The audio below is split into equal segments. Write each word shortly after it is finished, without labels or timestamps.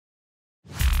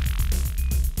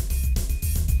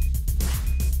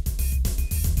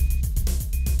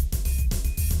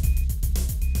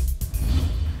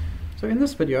So in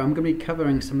this video I'm going to be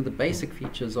covering some of the basic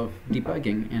features of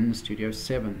debugging in Studio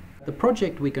 7. The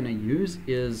project we're going to use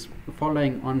is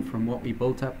following on from what we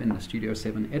built up in the Studio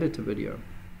 7 editor video.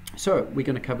 So we're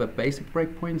going to cover basic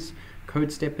breakpoints, code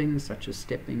stepping such as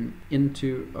stepping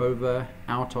into, over,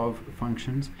 out of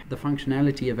functions, the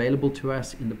functionality available to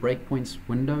us in the breakpoints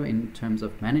window in terms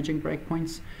of managing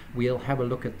breakpoints. We'll have a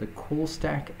look at the call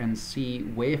stack and see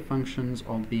where functions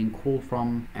are being called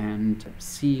from and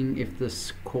seeing if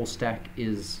this call stack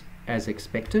is as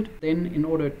expected. Then in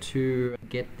order to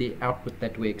get the output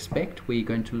that we expect, we're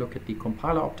going to look at the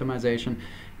compiler optimization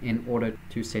in order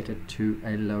to set it to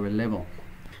a lower level.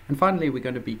 And finally, we're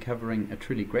going to be covering a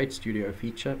truly great Studio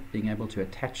feature, being able to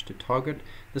attach to target.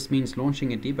 This means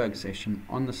launching a debug session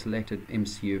on the selected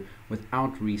MCU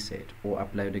without reset or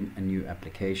uploading a new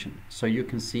application. So you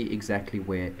can see exactly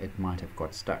where it might have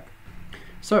got stuck.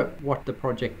 So what the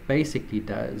project basically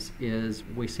does is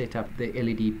we set up the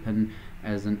LED pin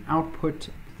as an output.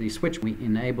 The switch, we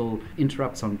enable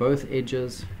interrupts on both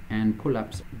edges and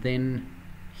pull-ups. Then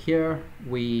here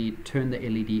we turn the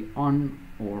LED on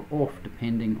or off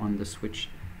depending on the switch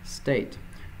state,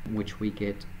 which we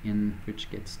get in which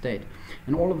get state.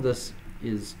 And all of this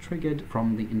is triggered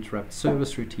from the interrupt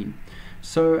service routine.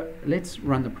 So let's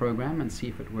run the program and see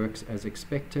if it works as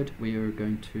expected. We are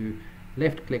going to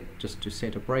left click just to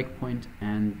set a breakpoint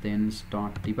and then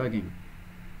start debugging.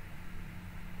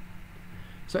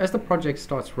 So as the project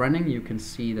starts running, you can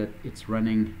see that it's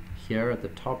running here at the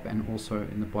top and also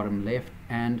in the bottom left.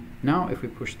 And now if we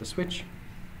push the switch,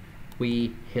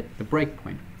 we hit the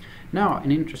breakpoint. Now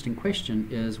an interesting question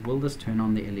is, will this turn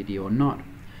on the LED or not?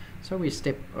 So we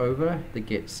step over the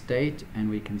get state and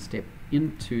we can step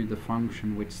into the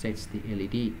function which sets the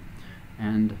LED.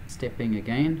 And stepping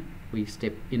again, we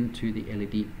step into the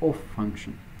LED off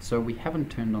function. So we haven't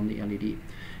turned on the LED.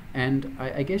 And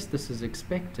I guess this is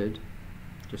expected.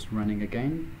 Just running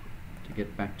again to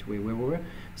get back to where we were,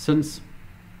 since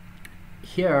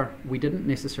here we didn't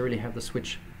necessarily have the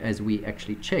switch as we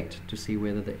actually checked to see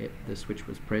whether the switch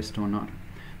was pressed or not.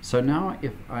 So now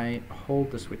if I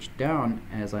hold the switch down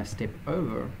as I step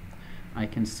over, I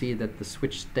can see that the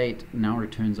switch state now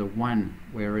returns a 1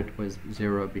 where it was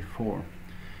 0 before.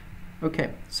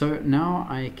 Okay, so now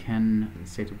I can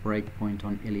set a breakpoint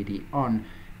on LED on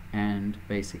and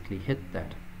basically hit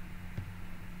that.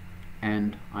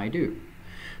 And I do.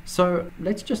 So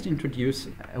let's just introduce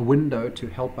a window to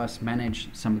help us manage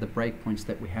some of the breakpoints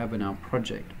that we have in our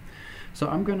project. So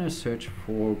I'm going to search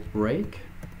for break,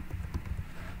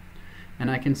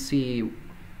 and I can see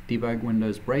debug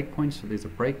windows breakpoints. So there's a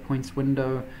breakpoints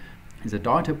window, there's a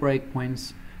data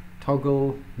breakpoints,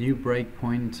 toggle, new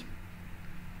breakpoint,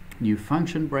 new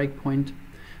function breakpoint.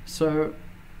 So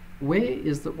where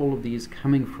is all of these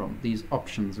coming from, these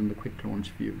options in the quick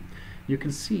launch view? You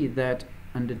can see that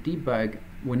under debug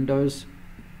windows,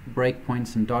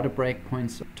 breakpoints and data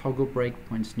breakpoints, toggle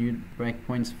breakpoints, new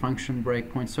breakpoints, function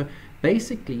breakpoints. So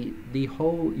basically the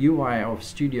whole UI of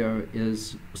Studio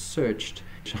is searched,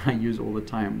 which I use all the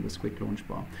time, this quick launch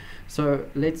bar. So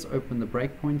let's open the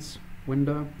breakpoints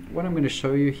window. What I'm going to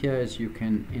show you here is you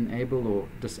can enable or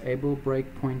disable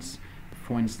breakpoints.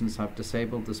 For instance, I've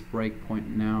disabled this breakpoint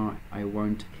now. I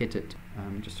won't hit it.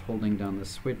 I'm just holding down the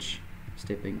switch,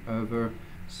 stepping over,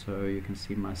 so you can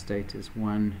see my state is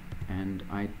 1 and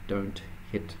I don't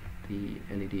hit the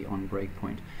LED on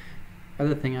breakpoint.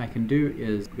 Other thing I can do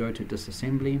is go to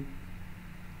disassembly,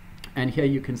 and here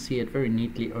you can see it very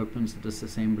neatly opens the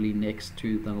disassembly next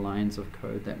to the lines of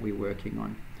code that we're working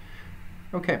on.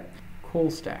 Okay, call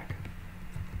stack.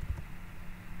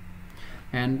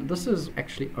 And this is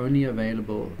actually only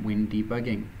available when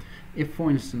debugging. If for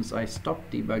instance I stop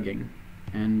debugging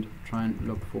and try and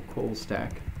look for call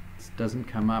stack, it doesn't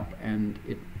come up, and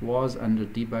it was under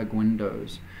debug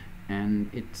windows and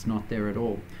it's not there at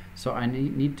all. So I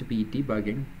need to be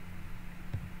debugging,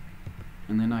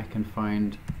 and then I can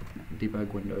find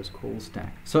debug windows call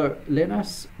stack. So let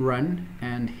us run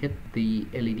and hit the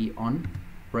LED on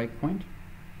breakpoint,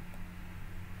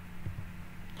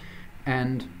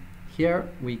 and here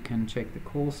we can check the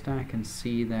call stack and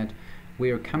see that we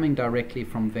are coming directly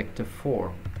from vector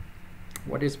 4.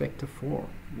 What is vector 4?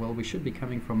 Well, we should be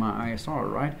coming from our ISR,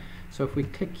 right? So if we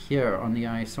click here on the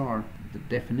ISR, the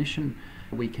definition,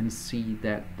 we can see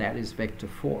that that is vector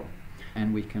 4.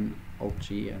 And we can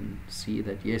Alt-G and see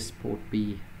that yes, port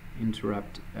B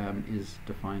interrupt is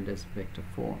defined as vector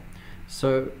 4.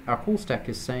 So our call stack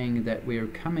is saying that we are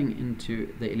coming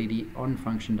into the LED on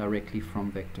function directly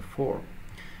from vector 4.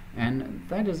 And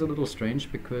that is a little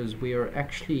strange because we are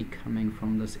actually coming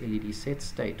from this LED set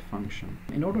state function.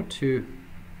 In order to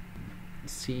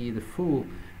see the full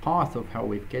path of how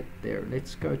we get there.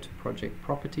 Let's go to project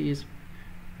properties,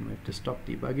 and we have to stop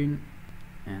debugging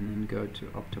and then go to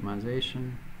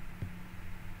optimization,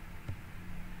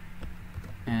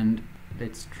 and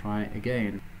let's try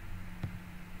again.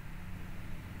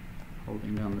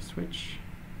 Holding down the switch,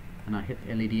 and I hit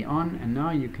LED on, and now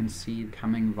you can see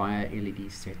coming via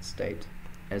LED set state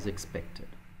as expected.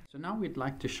 So now we'd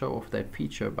like to show off that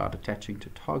feature about attaching to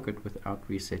target without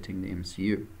resetting the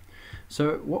MCU.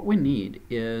 So what we need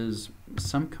is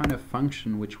some kind of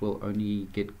function which will only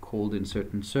get called in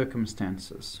certain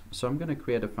circumstances. So I'm going to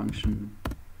create a function,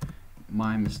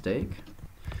 my mistake,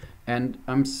 and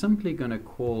I'm simply going to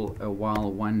call a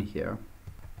while1 here,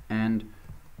 and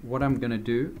what I'm going to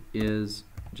do is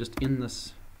just in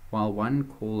this while1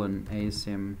 call an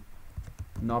ASM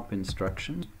NOP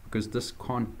instruction, because this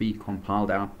can't be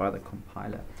compiled out by the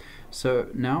compiler. So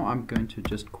now I'm going to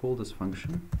just call this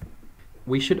function.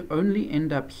 We should only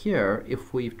end up here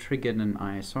if we've triggered an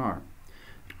ISR.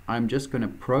 I'm just going to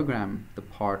program the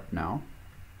part now,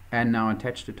 and now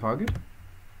attach to target.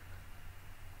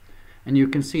 And you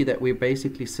can see that we're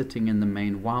basically sitting in the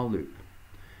main while loop.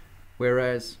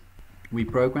 Whereas we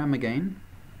program again,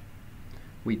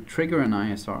 we trigger an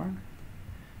ISR,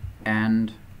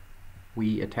 and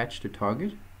we attach to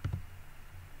target.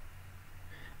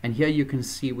 And here you can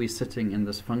see we're sitting in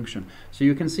this function. So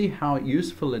you can see how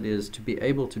useful it is to be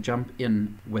able to jump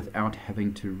in without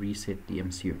having to reset the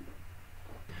MCU.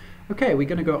 Okay, we're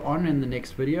going to go on in the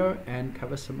next video and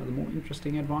cover some of the more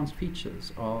interesting advanced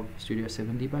features of Studio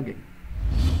 7 debugging.